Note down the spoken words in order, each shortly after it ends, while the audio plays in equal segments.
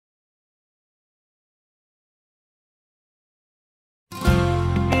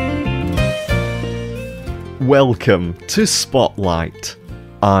Welcome to Spotlight.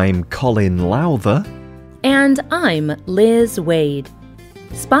 I'm Colin Lowther. And I'm Liz Waid.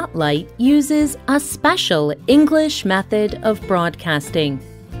 Spotlight uses a special English method of broadcasting.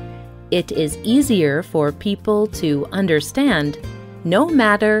 It is easier for people to understand, no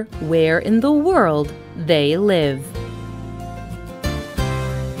matter where in the world they live.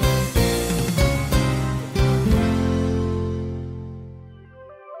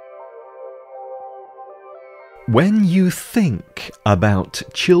 When you think about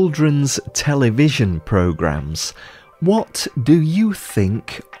children's television programs, what do you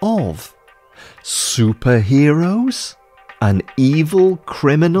think of? Superheroes? An evil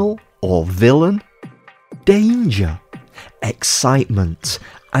criminal or villain? Danger, excitement,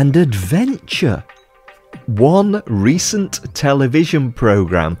 and adventure. One recent television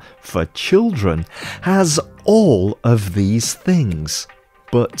program for children has all of these things,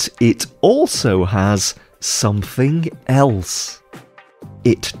 but it also has something else.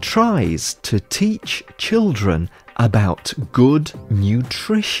 It tries to teach children about good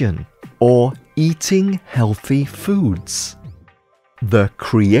nutrition or eating healthy foods. The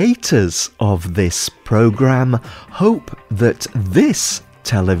creators of this program hope that this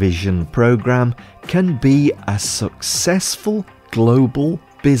television program can be a successful global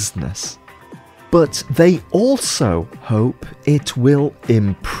business. But they also hope it will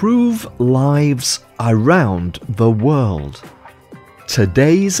improve lives around the world.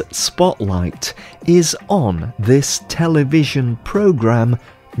 Today's spotlight is on this television program,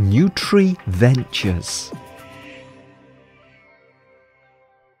 Nutri-Ventures.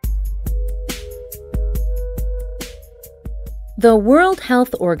 The World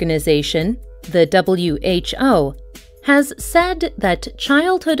Health Organization, the WHO, has said that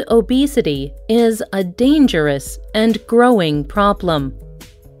childhood obesity is a dangerous and growing problem.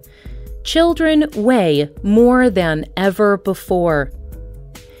 Children weigh more than ever before.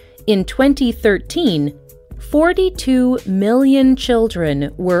 In 2013, 42 million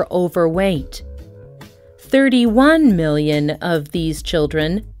children were overweight. 31 million of these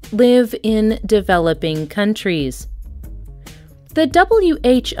children live in developing countries. The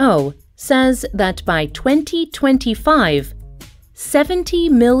WHO says that by 2025, 70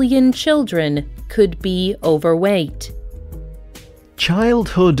 million children could be overweight.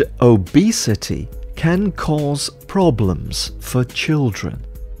 Childhood obesity can cause problems for children,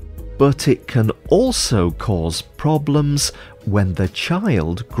 but it can also cause problems when the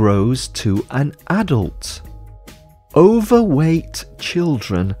child grows to an adult. Overweight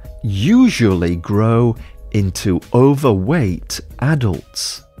children usually grow into overweight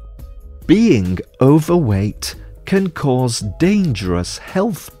adults. Being overweight can cause dangerous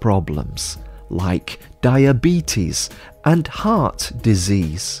health problems like diabetes and heart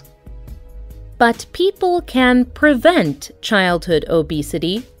disease. But people can prevent childhood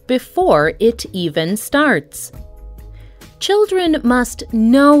obesity before it even starts. Children must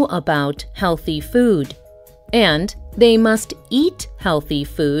know about healthy food, and they must eat healthy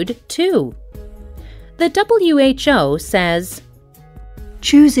food too. The WHO says,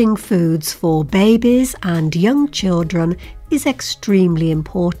 choosing foods for babies and young children is extremely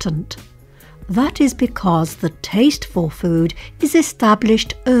important. That is because the taste for food is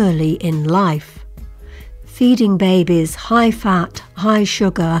established early in life. Feeding babies high-fat,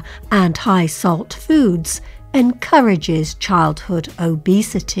 high-sugar and high-salt foods encourages childhood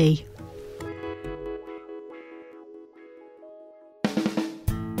obesity.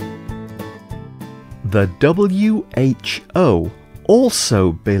 The WHO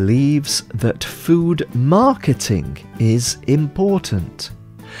also believes that food marketing is important.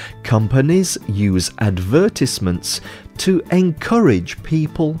 Companies use advertisements to encourage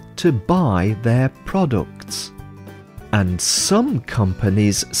people to buy their products. And some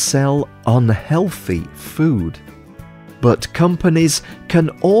companies sell unhealthy food. But companies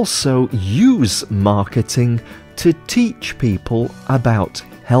can also use marketing to teach people about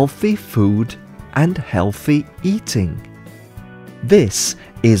healthy food and healthy eating. This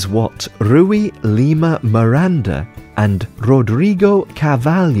is what Rui Lima Miranda and Rodrigo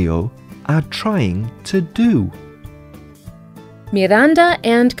Carvalho are trying to do. Miranda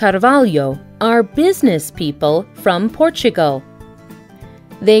and Carvalho are business people from Portugal.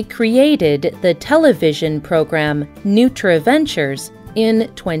 They created the television program Nutri-Ventures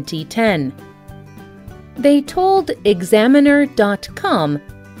in 2010. They told Examiner.com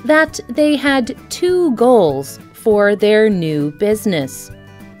that they had two goals for their new business.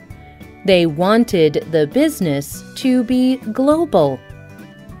 They wanted the business to be global,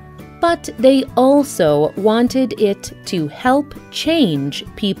 but they also wanted it to help change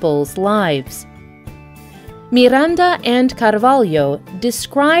people's lives. Miranda and Carvalho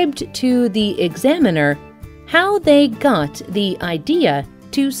described to the examiner how they got the idea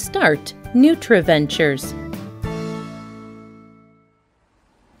to start NutriVentures.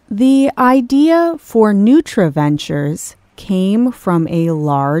 The idea for NutriVentures came from a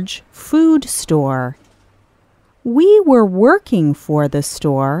large food store. We were working for the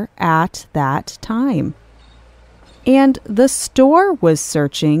store at that time. And the store was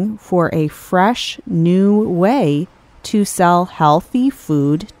searching for a fresh, new way to sell healthy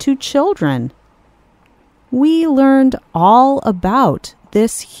food to children. We learned all about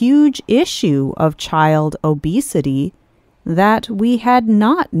this huge issue of child obesity that we had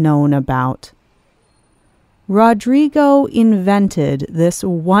not known about. Rodrigo invented this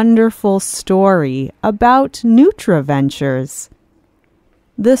wonderful story about NutriVentures.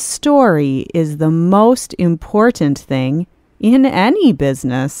 The story is the most important thing in any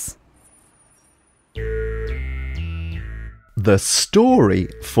business. The story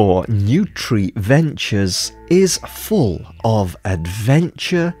for NutriVentures is full of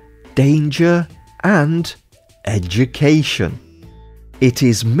adventure, danger, and education. It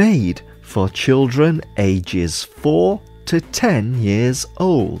is made for children ages 4 to 10 years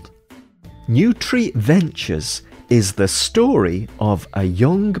old. NutriVentures is the story of a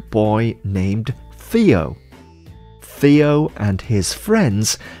young boy named Theo. Theo and his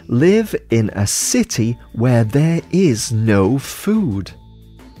friends live in a city where there is no food.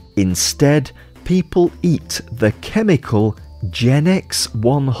 Instead, people eat the chemical Genex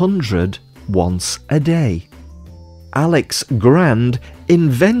 100 once a day. Alex Grand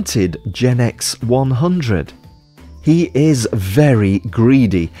invented Genex 100. He is very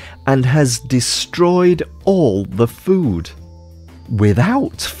greedy and has destroyed all the food.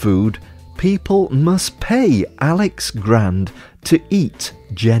 Without food, people must pay Alex Grand to eat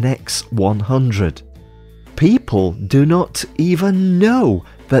Genex 100. People do not even know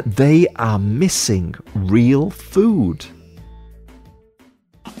that they are missing real food.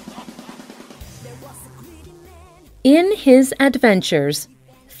 In his adventures,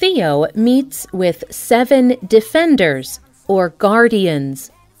 Theo meets with 7 defenders, or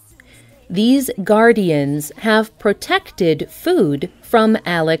guardians. These guardians have protected food from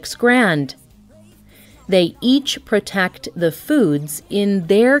Alex Grand. They each protect the foods in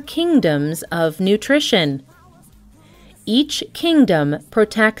their kingdoms of nutrition. Each kingdom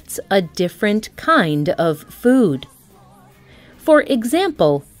protects a different kind of food. For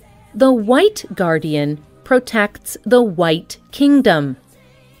example, the White Guardian protects the White Kingdom.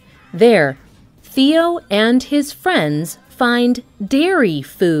 There, Theo and his friends find dairy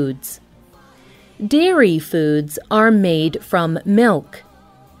foods. Dairy foods are made from milk.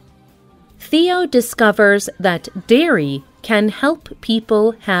 Theo discovers that dairy can help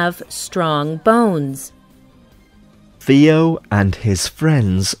people have strong bones. Theo and his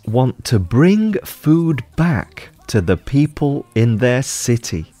friends want to bring food back to the people in their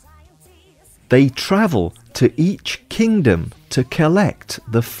city. They travel to each kingdom to collect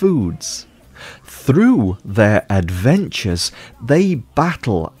the foods. Through their adventures, they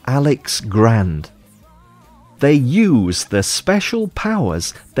battle Alex Grand. They use the special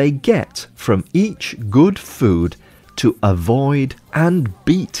powers they get from each good food to avoid and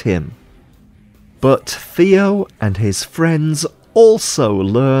beat him. But Theo and his friends also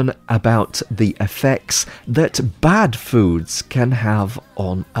learn about the effects that bad foods can have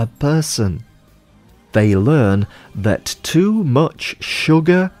on a person. They learn that too much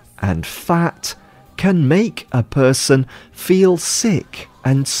sugar and fat can make a person feel sick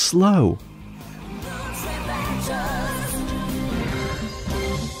and slow.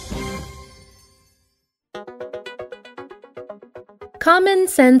 Common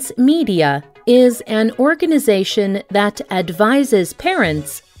Sense Media is an organization that advises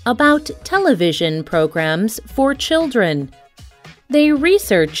parents about television programs for children. They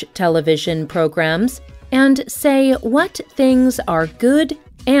research television programs and say what things are good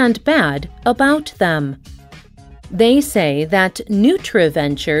and bad about them. They say that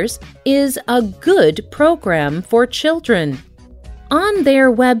NutriVentures is a good program for children. On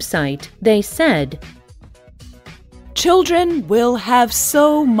their website, they said, "Children will have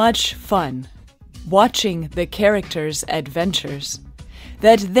so much fun watching the characters' adventures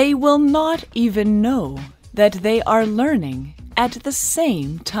that they will not even know that they are learning at the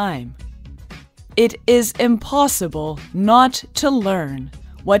same time. It is impossible not to learn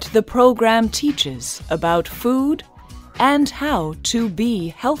what the program teaches about food and how to be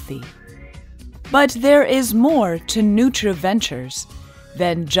healthy. But there is more to NutriVentures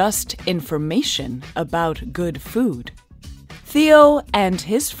than just information about good food. Theo and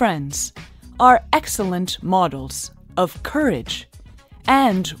his friends are excellent models of courage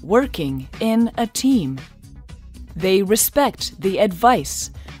and working in a team. They respect the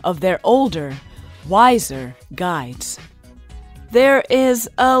advice of their older, wiser guides. There is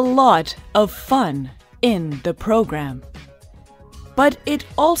a lot of fun in the program, but it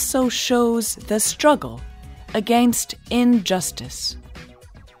also shows the struggle against injustice.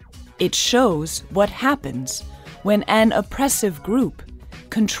 It shows what happens when an oppressive group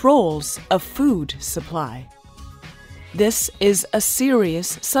controls a food supply. This is a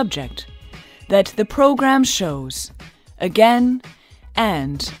serious subject that the program shows again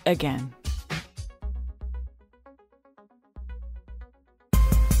and again.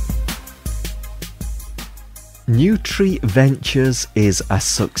 NutriVentures is a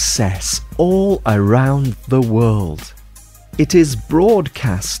success all around the world. It is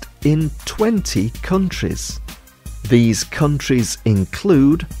broadcast in 20 countries. These countries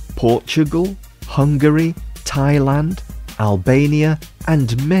include Portugal, Hungary, Thailand, Albania,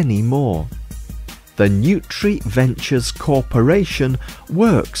 and many more. The NutriVentures Corporation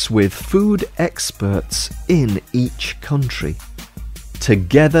works with food experts in each country.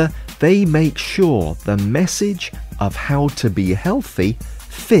 Together, they make sure the message of how to be healthy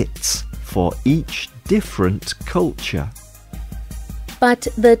fits for each different culture. But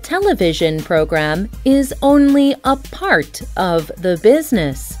the television program is only a part of the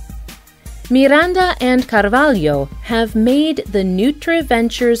business. Miranda and Carvalho have made the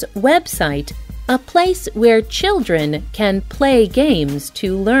NutriVentures website a place where children can play games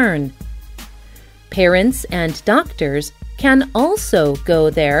to learn. Parents and doctors can also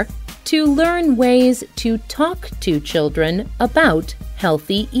go there to learn ways to talk to children about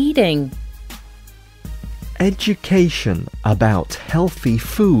healthy eating. Education about healthy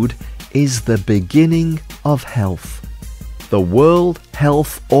food is the beginning of health. The World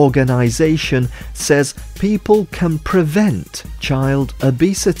Health Organization says people can prevent child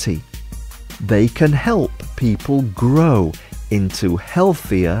obesity. They can help people grow into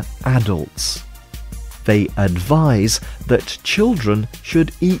healthier adults. They advise that children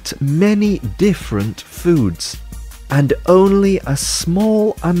should eat many different foods and only a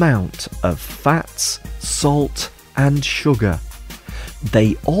small amount of fats, salt, and sugar.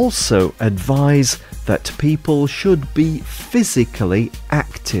 They also advise that people should be physically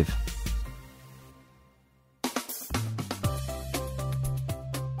active.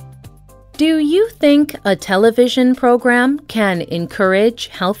 Do you think a television program can encourage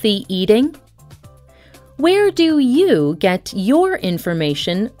healthy eating? Where do you get your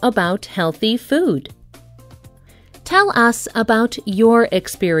information about healthy food? Tell us about your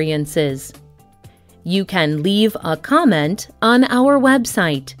experiences. You can leave a comment on our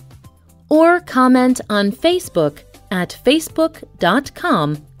website or comment on Facebook at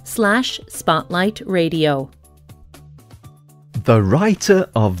facebook.com/spotlightradio. The writer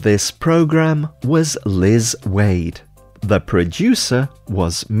of this program was Liz Waid. The producer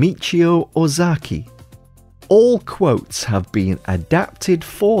was Michio Ozaki. All quotes have been adapted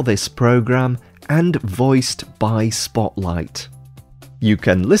for this program and voiced by Spotlight. You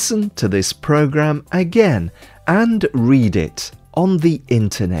can listen to this program again and read it on the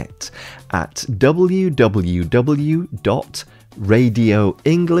internet at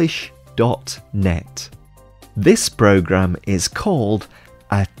www.radioenglish.net. This program is called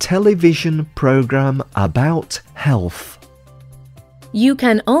A Television Program About Health. You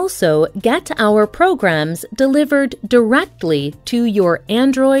can also get our programs delivered directly to your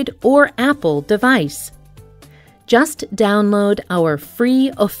Android or Apple device. Just download our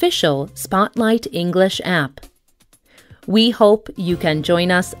free official Spotlight English app. We hope you can join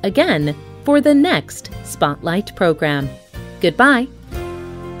us again for the next Spotlight program. Goodbye.